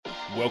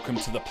Welcome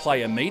to the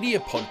Player Media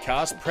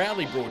Podcast,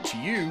 proudly brought to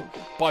you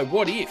by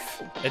What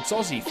If? It's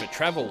Aussie for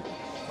Travel.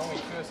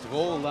 First of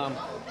all,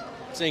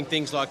 seeing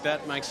things like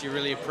that makes you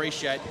really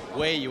appreciate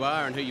where you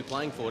are and who you're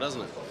playing for,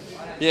 doesn't it?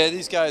 Yeah,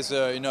 these guys,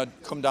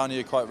 come down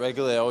here quite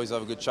regularly. I always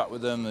have a good chat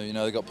with them.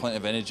 They've got plenty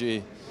of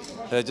energy.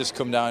 They just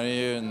come down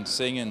here and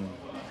sing, and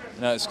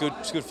it's good.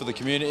 It's good for the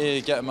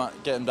community. Get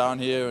them down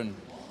here, and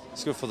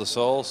it's good for the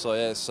soul. So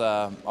yeah, it's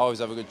always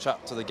have a good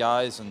chat to the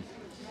guys, and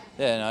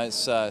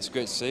it's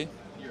great to see.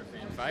 You're a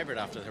fan favourite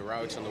after the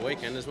heroics on the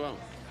weekend as well.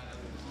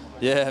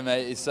 Yeah,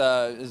 mate. It's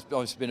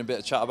obviously been a bit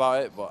of chat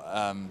about it,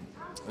 but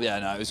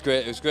it was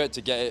great. It was great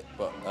to get it,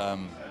 but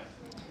I'm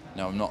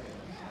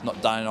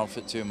not dining off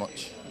it too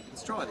much.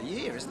 It's try of the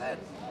year, isn't it?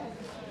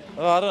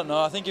 Well, I don't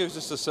know. I think it was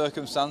just the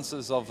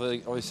circumstances of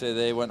obviously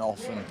they went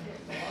off, and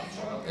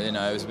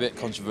it was a bit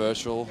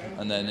controversial.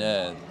 And then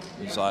it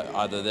was like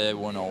either they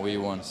won or we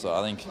won. So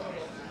I think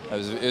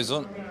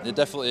you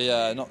definitely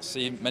not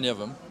see many of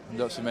them. You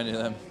don't see many of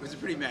them. It was a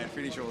pretty mad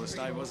finish all the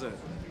day, was it?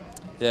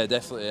 Yeah,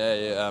 definitely.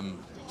 Yeah.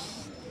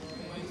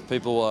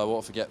 People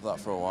won't forget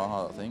that for a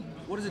while, I think.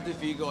 What does it do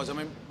for you guys? I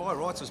mean, by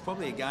rights, it was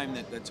probably a game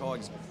that the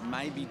Tigers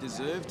maybe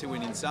deserved to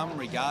win in some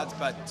regards,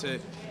 but to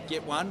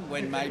get one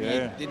when maybe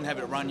you didn't have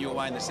it run your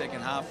way in the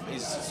second half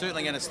is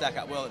certainly going to stack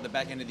up well at the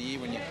back end of the year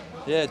when you...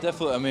 Yeah,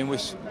 definitely. I mean,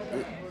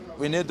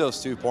 we need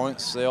those 2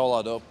 points. They all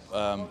add up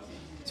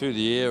through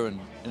the year, and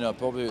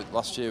probably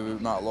last year we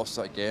might have lost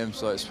that game,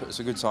 so it's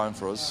a good time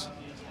for us.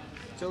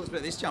 Tell us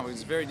about this jump.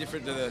 It's very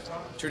different to the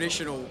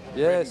traditional.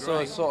 Yeah, so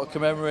it's sort of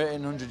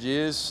commemorating 100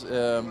 years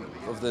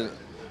of the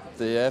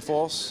Air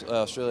Force,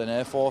 Australian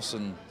Air Force,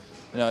 and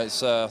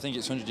it's I think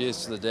it's 100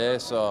 years to the day.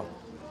 So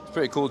it's a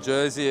pretty cool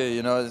jersey.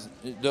 You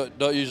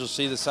don't usually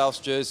see the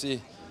South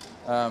jersey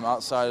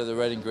outside of the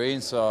red and green,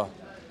 so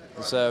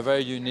it's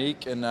very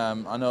unique. And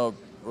I know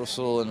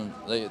Russell and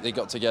they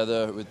got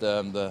together with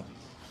the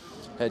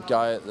head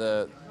guy at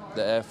the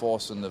Air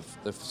Force, and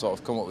they've sort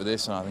of come up with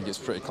this, and I think it's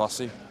pretty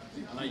classy.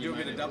 You do a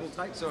bit of double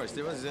take? Sorry,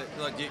 Steve. Is it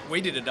like we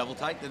did a double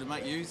take? Did it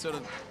make you sort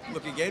of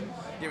look again,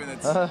 given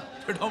it's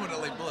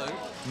predominantly blue?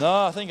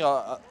 No, I think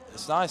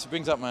it's nice. It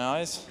brings up my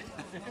eyes.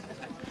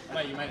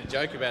 Mate, you made a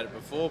joke about it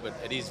before, but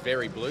it is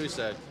very blue,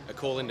 so a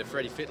call into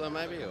Freddie Fittler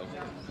maybe? Or?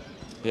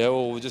 Yeah,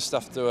 well, we just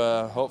have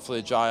to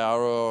hopefully Jai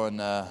Arrow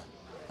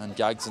and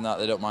Gags and that,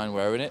 they don't mind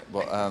wearing it,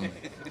 but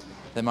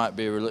they might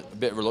be a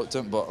bit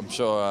reluctant, but I'm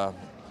sure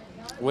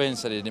Wayne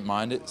said he didn't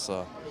mind it,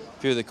 so a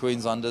few of the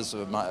Queenslanders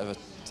might have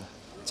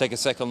take a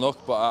second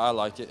look, but I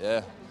like it,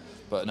 yeah.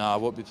 But no, I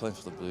won't be playing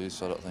for the Blues,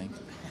 so I don't think.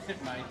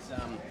 Mate,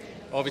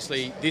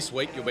 obviously this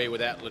week you'll be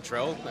without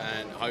Latrell,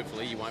 and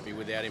hopefully you won't be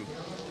without him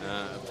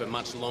for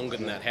much longer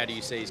than that. How do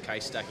you see his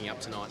case stacking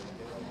up tonight?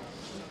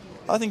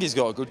 I think he's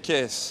got a good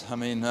case. I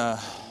mean,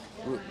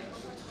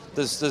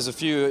 there's a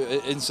few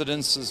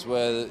incidences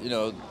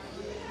where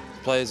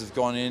players have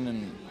gone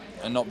in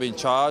and not been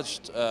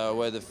charged,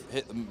 where they've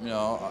hit them,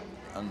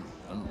 and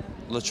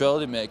Latrell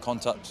didn't make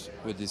contact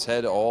with his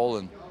head at all,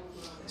 and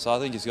so I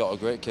think he's got a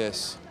great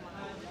case.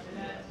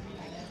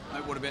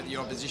 Mate, what about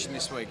your opposition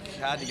this week?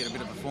 Hard to get a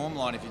bit of a form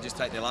line if you just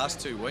take their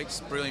last 2 weeks.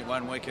 Brilliant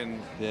one week and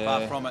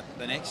far from it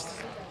the next.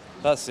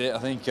 That's it. I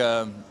think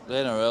the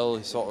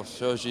NRL sort of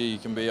shows you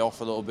can be off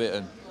a little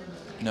bit,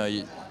 and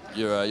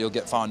you'll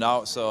get found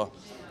out. So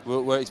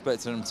we're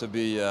expecting them to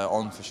be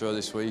on for sure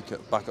this week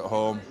back at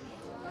home.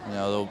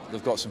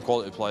 They've got some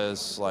quality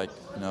players.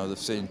 They've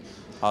seen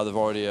how they've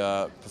already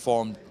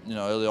performed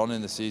early on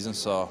in the season.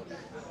 So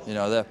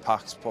their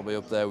pack's probably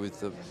up there with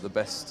the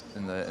best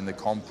in the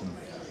comp, and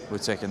we're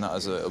taking that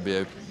as it'll be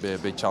a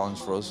big challenge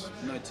for us.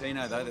 No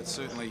Tino though, that's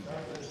certainly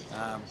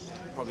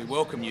probably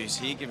welcome news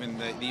here, given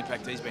the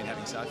impact he's been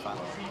having so far.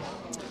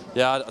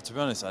 Yeah, to be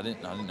honest, I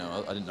didn't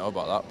know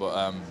about that.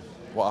 But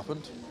what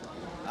happened?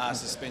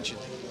 Suspension.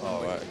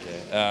 Oh right,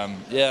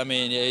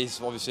 okay.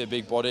 He's obviously a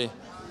big body,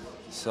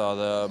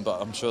 so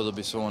but I'm sure there'll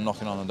be someone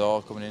knocking on the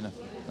door coming in,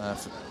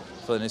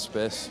 filling his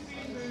space.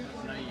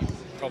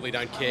 Probably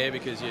don't care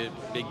because you're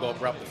Big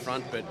Bob up the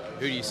front, but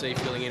who do you see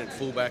filling in at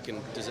fullback,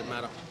 and does it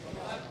matter?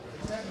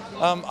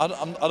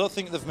 I don't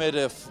think they've made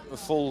a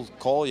full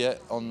call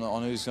yet on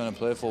who's going to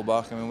play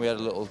fullback. I mean, we had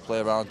a little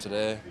play around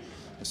today.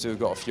 So we've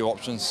got a few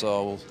options,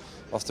 so we'll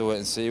have to wait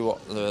and see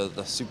what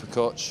the super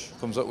coach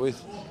comes up with.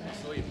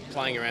 I saw you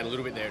playing around a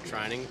little bit there at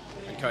training,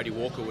 and Cody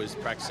Walker was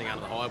practicing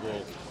under the high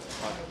ball.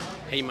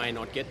 He may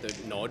not get the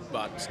nod,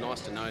 but it's nice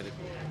to know that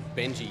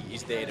Benji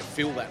is there to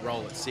fill that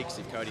role at 6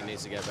 if Cody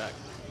needs to go back.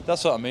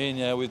 That's what I mean,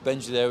 yeah. With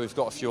Benji there, we've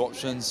got a few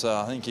options.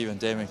 I think even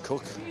Damien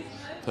Cook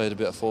played a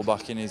bit of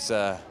fullback in his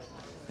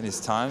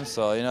time.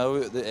 So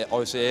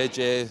obviously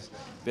AJ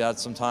had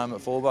some time at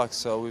fullback.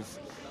 So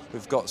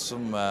we've got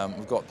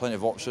plenty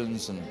of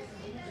options, and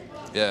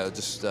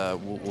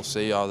we'll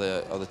see how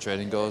the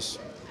training goes.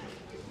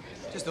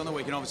 Just on the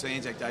weekend, obviously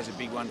Anzac Day is a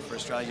big one for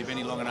Australia. You've been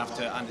here long enough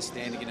to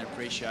understand and get an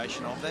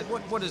appreciation of that.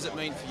 What does it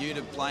mean for you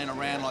to play in a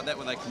round like that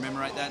where they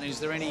commemorate that? And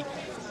is there any,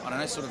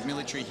 sort of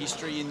military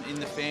history in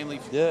the family?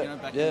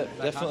 Back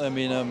definitely. Home? I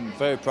mean, I'm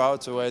very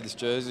proud to wear this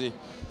jersey.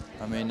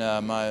 I mean,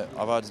 I've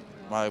had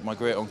my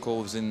great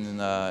uncle was in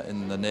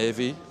the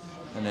Navy,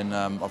 and then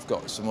I've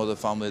got some other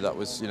family that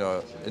was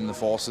in the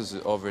forces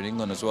over in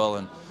England as well,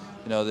 and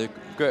the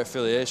great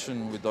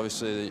affiliation with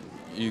obviously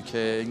the UK,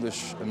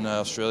 English, and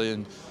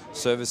Australian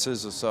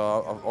services. So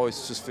I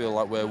always just feel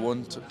like we're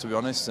one, to be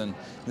honest. And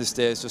this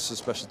day is just as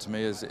special to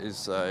me as it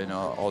is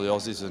all the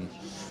Aussies, and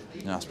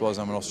I suppose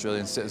I'm an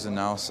Australian citizen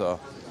now. So,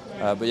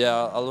 but yeah,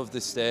 I love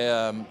this day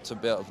to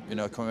be able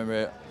to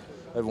commemorate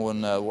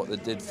everyone what they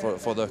did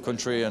for their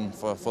country and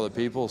for the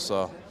people.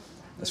 So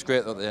it's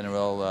great that the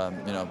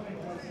NRL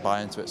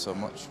buy into it so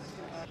much.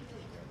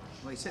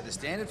 Well, he set the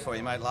standard for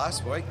you, mate,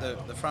 last week,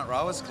 the Front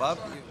Rowers Club.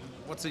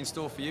 What's in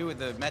store for you with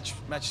the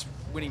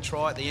match-winning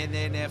try at the end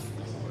there now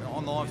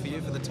online for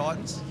you for the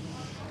Titans?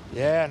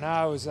 Yeah,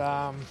 no,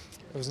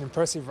 it was an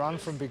impressive run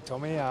from Big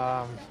Tommy.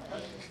 I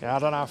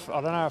don't know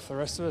if the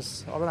rest of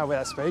us, I don't know where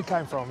that speed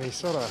came from. He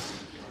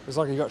it was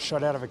like he got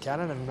shot out of a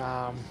cannon,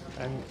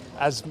 and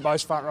as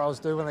most front rowers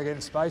do when they get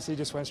in space, he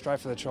just went straight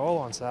for the try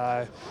line.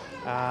 So,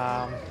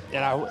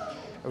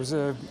 it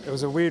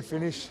was a weird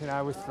finish,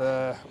 with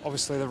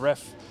obviously the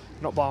ref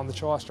not blowing the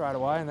try straight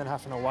away and then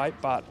having to wait,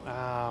 but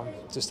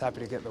just happy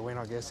to get the win,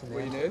 I guess.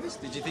 Were you nervous?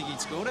 Did you think he'd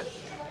scored it?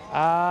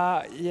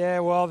 Yeah,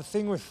 well, the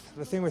thing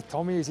with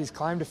Tommy is he's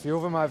claimed a few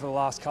of them over the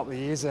last couple of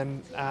years,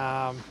 and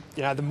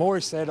the more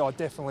he said I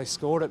definitely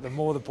scored it, the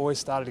more the boys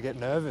started to get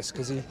nervous,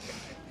 because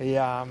he's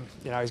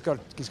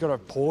got a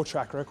poor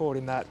track record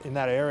in that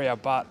area,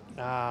 but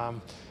I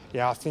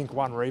think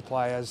one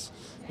replay as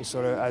you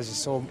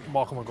saw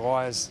Michael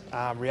Maguire's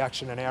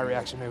reaction and our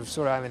reaction, we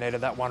sort of only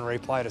needed that one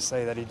replay to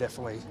see that he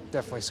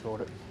definitely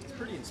scored it. It's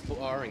pretty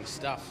inspiring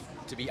stuff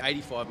to be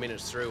 85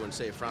 minutes through and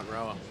see a front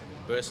rower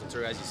bursting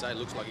through, as you say. It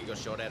looks like he got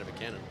shot out of a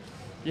cannon.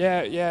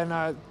 Yeah,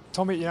 no,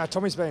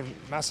 Tommy's been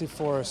massive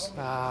for us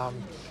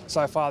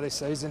so far this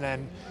season,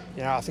 and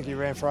I think he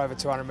ran for over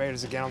 200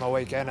 metres again on the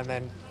weekend, and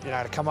then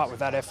to come up with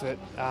that effort,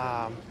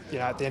 at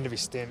the end of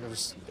his stint,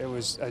 it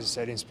was as you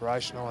said,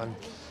 inspirational, and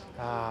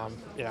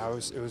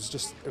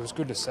it was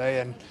good to see,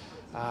 and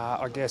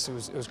I guess it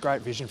was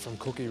great vision from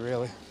Cookie,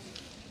 really.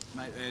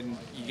 Mate, and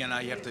you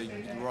have to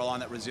rely on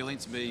that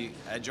resilience and be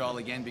agile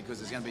again, because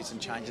there's going to be some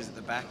changes at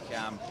the back.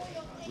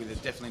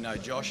 With definitely no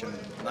Josh and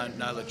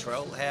no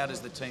Latrell. How does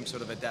the team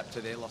sort of adapt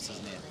to their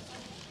losses now?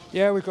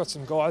 Yeah, we've got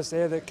some guys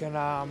there that can,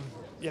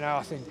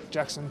 I think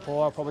Jackson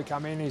Paul will probably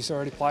come in. He's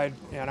already played,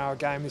 a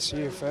game this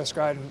year, first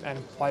grade,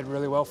 and played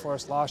really well for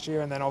us last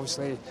year. And then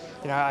obviously,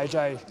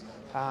 AJ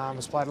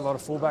has played a lot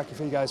of fullback if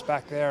he goes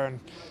back there. And,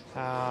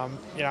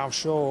 I'm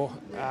sure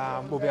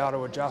we'll be able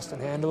to adjust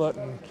and handle it.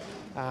 And,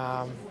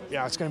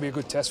 it's going to be a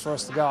good test for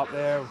us to go up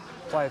there,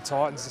 play the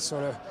Titans, to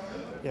sort of,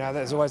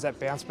 there's always that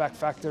bounce back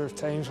factor of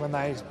teams when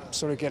they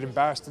sort of get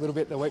embarrassed a little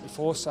bit the week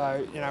before.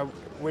 So,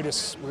 we're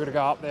going to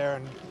go up there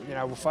and,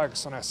 we'll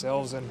focus on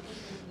ourselves, and,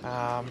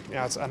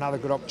 it's another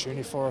good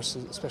opportunity for us,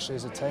 especially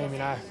as a team.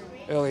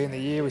 Early in the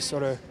year we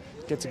sort of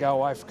get to go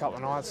away for a couple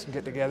of nights and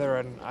get together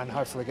and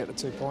hopefully get the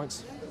 2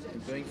 points.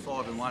 Being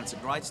 5-1, it's a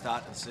great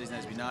start to the season,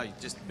 as we know.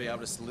 Just to be able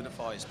to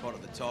solidify your spot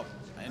at the top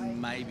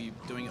and maybe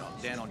doing it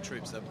down on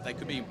troops. They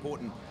could be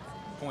important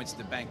points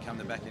to bank come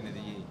the back end of the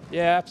year.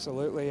 Yeah,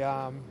 absolutely.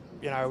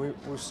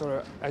 We've sort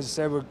of, as you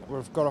said,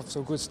 we've got off to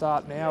a good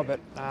start now, but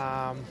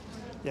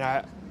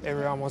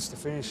everyone wants to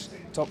finish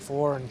top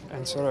 4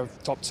 and sort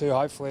of top 2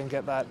 hopefully, and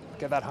get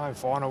that home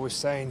final. We've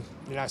seen,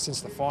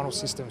 since the final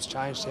system's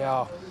changed,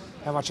 how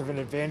much of an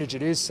advantage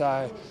it is.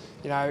 So,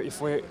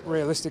 if we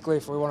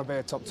want to be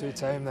a top 2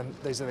 team, then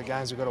these are the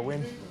games we've got to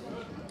win.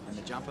 And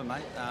the jumper,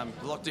 mate, a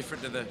lot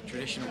different to the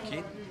traditional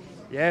kit.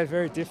 Yeah,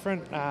 very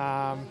different.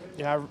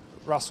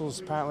 Russell's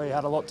apparently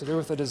had a lot to do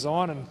with the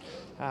design, and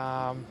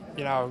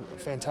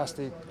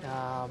fantastic,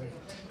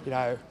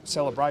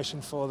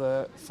 celebration for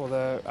the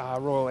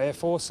Royal Air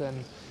Force,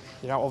 and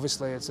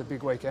obviously it's a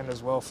big weekend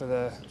as well for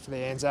the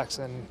Anzacs,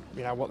 and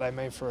what they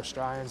mean for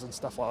Australians and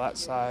stuff like that.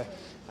 So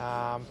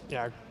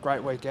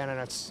great weekend, and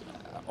it's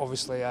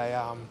obviously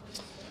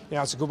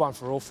it's a good one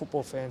for all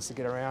football fans to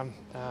get around.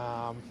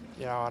 I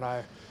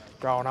know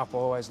growing up I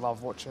always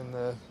loved watching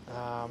the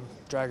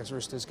Dragons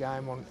Roosters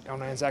game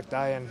on Anzac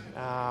Day, and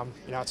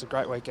it's a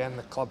great weekend.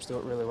 The clubs do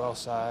it really well,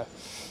 so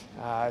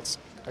it's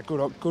a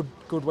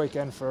good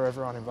weekend for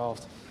everyone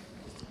involved.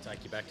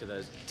 Take you back to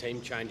those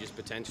team changes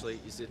potentially.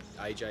 Is it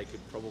AJ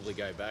could probably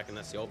go back, and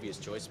that's the obvious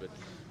choice, but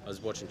I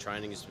was watching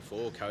training just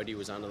before. Cody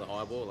was under the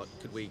high ball.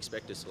 Could we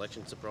expect a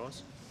selection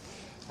surprise?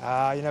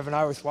 You never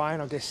know with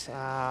Wayne. I guess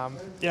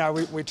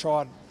we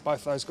tried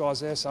both those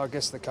guys there, so I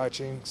guess the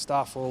coaching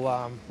staff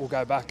will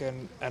go back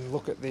and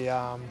look at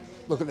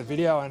the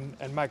video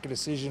and make a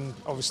decision,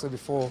 obviously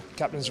before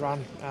captain's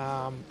run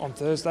on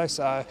Thursday.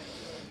 So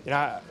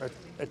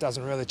it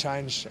doesn't really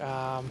change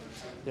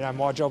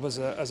my job as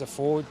a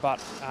forward,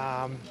 but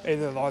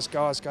either of those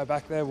guys go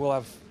back there, we'll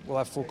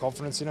have full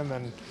confidence in them,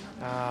 and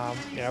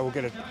we'll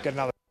get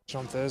another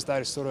on Thursday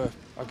to sort of,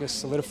 I guess,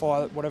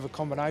 solidify whatever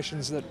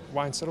combinations that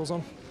Wayne settles on.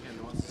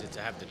 How nice is it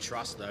to have the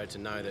trust, though, to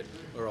know that,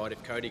 all right,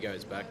 if Cody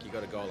goes back, you've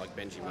got a guy like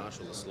Benji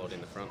Marshall to slot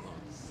in the front line?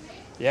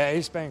 Yeah,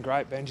 he's been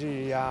great,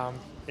 Benji.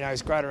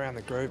 he's great around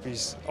the group.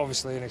 He's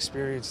obviously an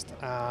experienced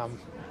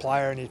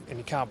player, and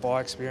you can't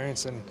buy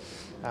experience. And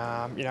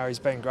he's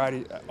been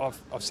great.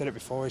 I've said it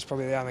before. He's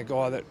probably the only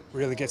guy that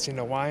really gets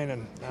into Wayne,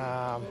 and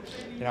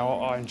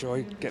I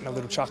enjoy getting a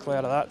little chuckle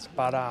out of that.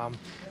 But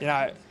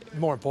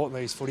more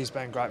importantly, his footy's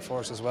been great for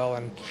us as well.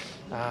 And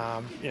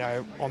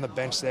on the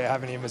bench there,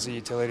 having him as a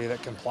utility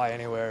that can play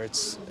anywhere,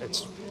 it's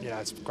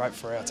great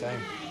for our team.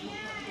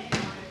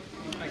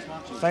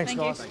 Thanks,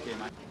 guys. Thank you,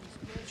 mate.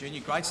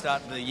 Junior, great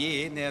start to the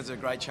year. Now's a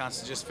great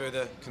chance to just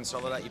further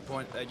consolidate your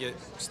point. You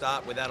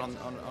start with that on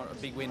a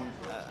big win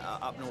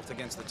up north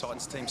against the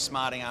Titans team,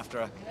 smarting after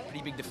a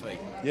pretty big defeat.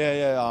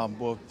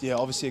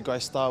 Obviously a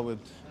great start with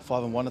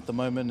 5-1 at the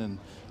moment,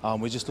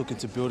 and we're just looking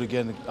to build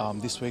again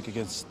this week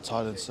against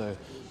Titans. So,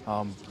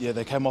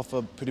 they came off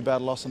a pretty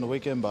bad loss on the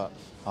weekend, but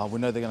we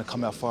know they're going to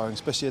come out firing,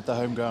 especially at the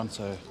home ground.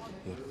 So,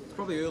 yeah. It's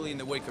probably early in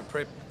the week for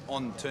prep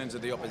on terms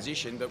of the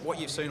opposition, but what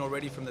you've seen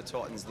already from the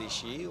Titans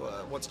this year,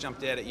 what's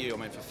jumped out at you? I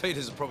mean,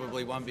 Fifita's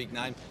probably one big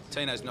name.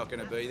 Tino's not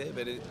going to be there,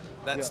 but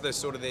that's the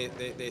sort of their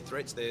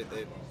threats, their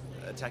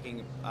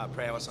attacking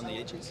prowess on the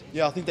edges.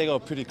 Yeah, I think they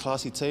got a pretty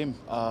classy team.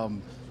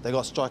 They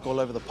got strike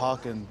all over the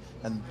park, and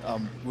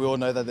we all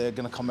know that they're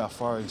going to come out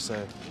firing.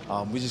 So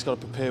we just got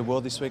to prepare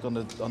well this week on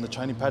the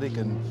training paddock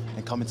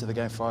and come into the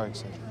game firing.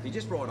 So. Did you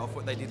just write off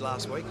what they did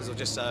last week, because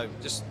they're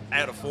just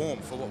out of form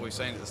for what we've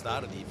seen at the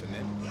start of the year from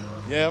them?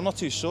 Yeah, I'm not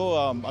too sure.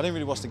 I didn't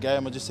really watch the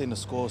game. I just seen the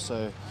score,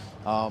 so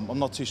I'm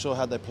not too sure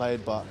how they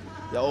played. But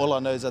yeah, all I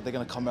know is that they're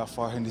going to come out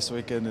firing this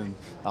weekend,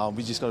 and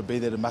we just got to be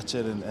there to match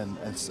it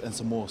and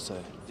some more.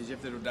 So. Did you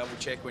have to double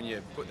check when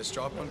you put the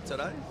stripe on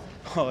today?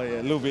 Oh yeah,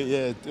 a little bit.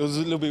 Yeah, it was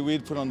a little bit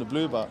weird putting on the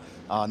blue, but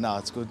no,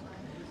 it's good.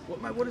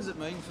 What does it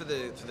mean for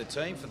the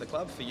team, for the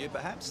club, for you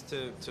perhaps,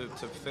 to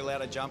fill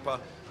out a jumper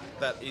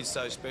that is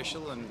so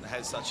special and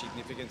has such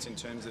significance in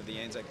terms of the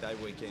Anzac Day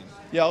weekend?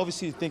 Yeah,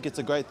 obviously I think it's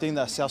a great thing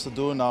that Souths are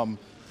doing.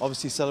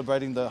 Obviously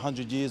celebrating the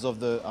 100 years of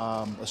the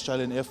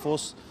Australian Air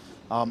Force.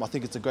 I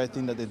think it's a great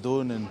thing that they're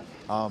doing, and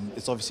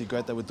it's obviously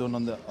great that we're doing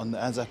on the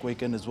Anzac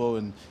weekend as well,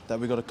 and that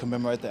we've got to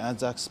commemorate the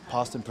Anzacs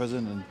past and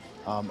present. And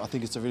I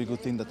think it's a really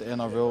good thing that the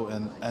NRL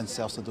and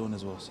Souths are doing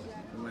as well. So.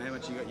 How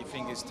much you got your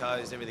fingers,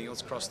 toes, everything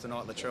else crossed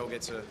tonight? Latrell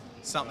gets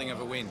something of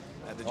a win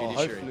at the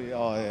judiciary.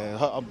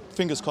 Hopefully,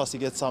 fingers crossed he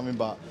gets something,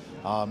 but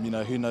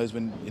who knows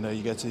when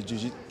you go to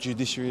the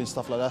judiciary and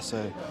stuff like that.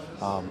 So,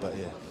 but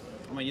yeah.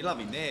 I mean, you love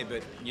him there,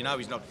 but you know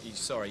he's going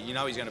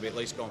to be at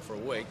least gone for a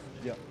week.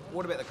 Yeah.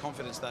 What about the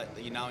confidence that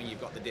you knowing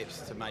you've got the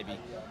depth to maybe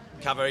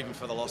cover even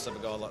for the loss of a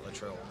guy like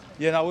Latrell?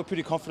 Yeah, no, we're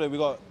pretty confident. We've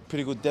got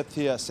pretty good depth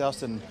here at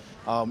South, and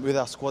with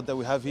our squad that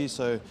we have here,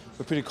 so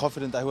we're pretty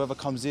confident that whoever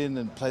comes in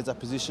and plays that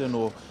position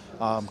or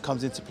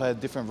comes in to play a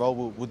different role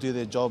will do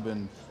their job.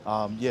 And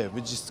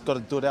we just got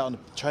to do it out on the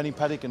training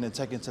paddock and then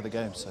take it into the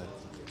game. So.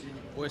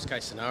 Worst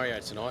case scenario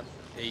tonight,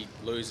 he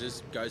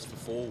loses, goes for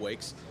 4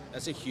 weeks.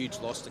 That's a huge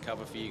loss to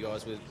cover for you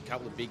guys with a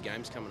couple of big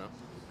games coming up.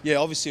 Yeah,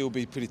 obviously it will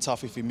be pretty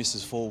tough if he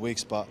misses 4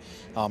 weeks, but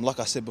like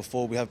I said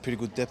before, we have pretty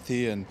good depth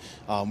here, and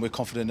we're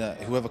confident that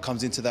whoever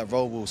comes into that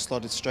role will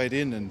slot it straight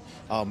in, and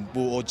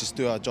we'll all just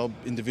do our job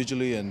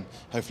individually and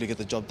hopefully get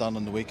the job done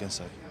on the weekend.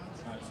 So.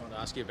 I just want to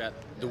ask you about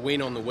the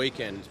win on the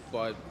weekend.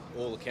 By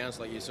all accounts,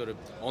 like you're sort of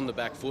on the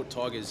back foot.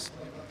 Tigers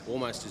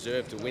almost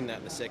deserved to win that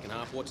in the second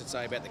half. What's it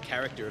say about the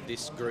character of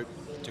this group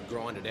to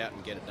grind it out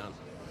and get it done?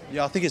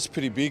 Yeah, I think it's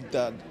pretty big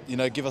that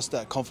give us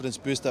that confidence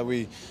boost that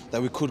we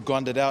could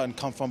grind it out and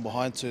come from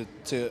behind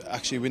to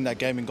actually win that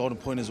game in Golden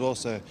Point as well.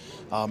 So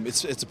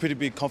it's a pretty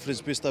big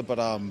confidence booster. But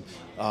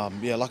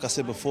like I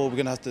said before, we're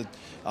gonna have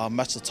to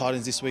match the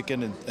Titans this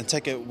weekend and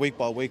take it week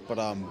by week.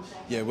 But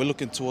we're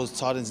looking towards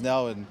Titans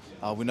now, and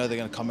we know they're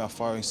gonna come out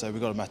firing. So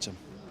we've got to match them.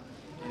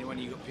 Anyone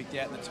you got picked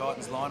out in the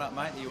Titans lineup,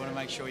 mate, that you want to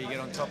make sure you get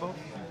on top of?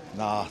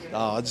 Nah,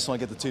 I just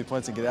want to get the 2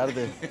 points and get out of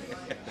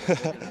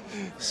there.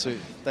 Sweet.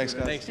 Thanks,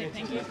 guys.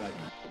 Thank you.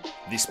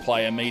 This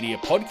Player Media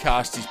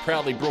podcast is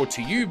proudly brought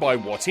to you by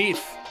What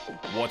If?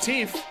 What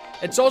If?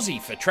 It's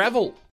Aussie for travel.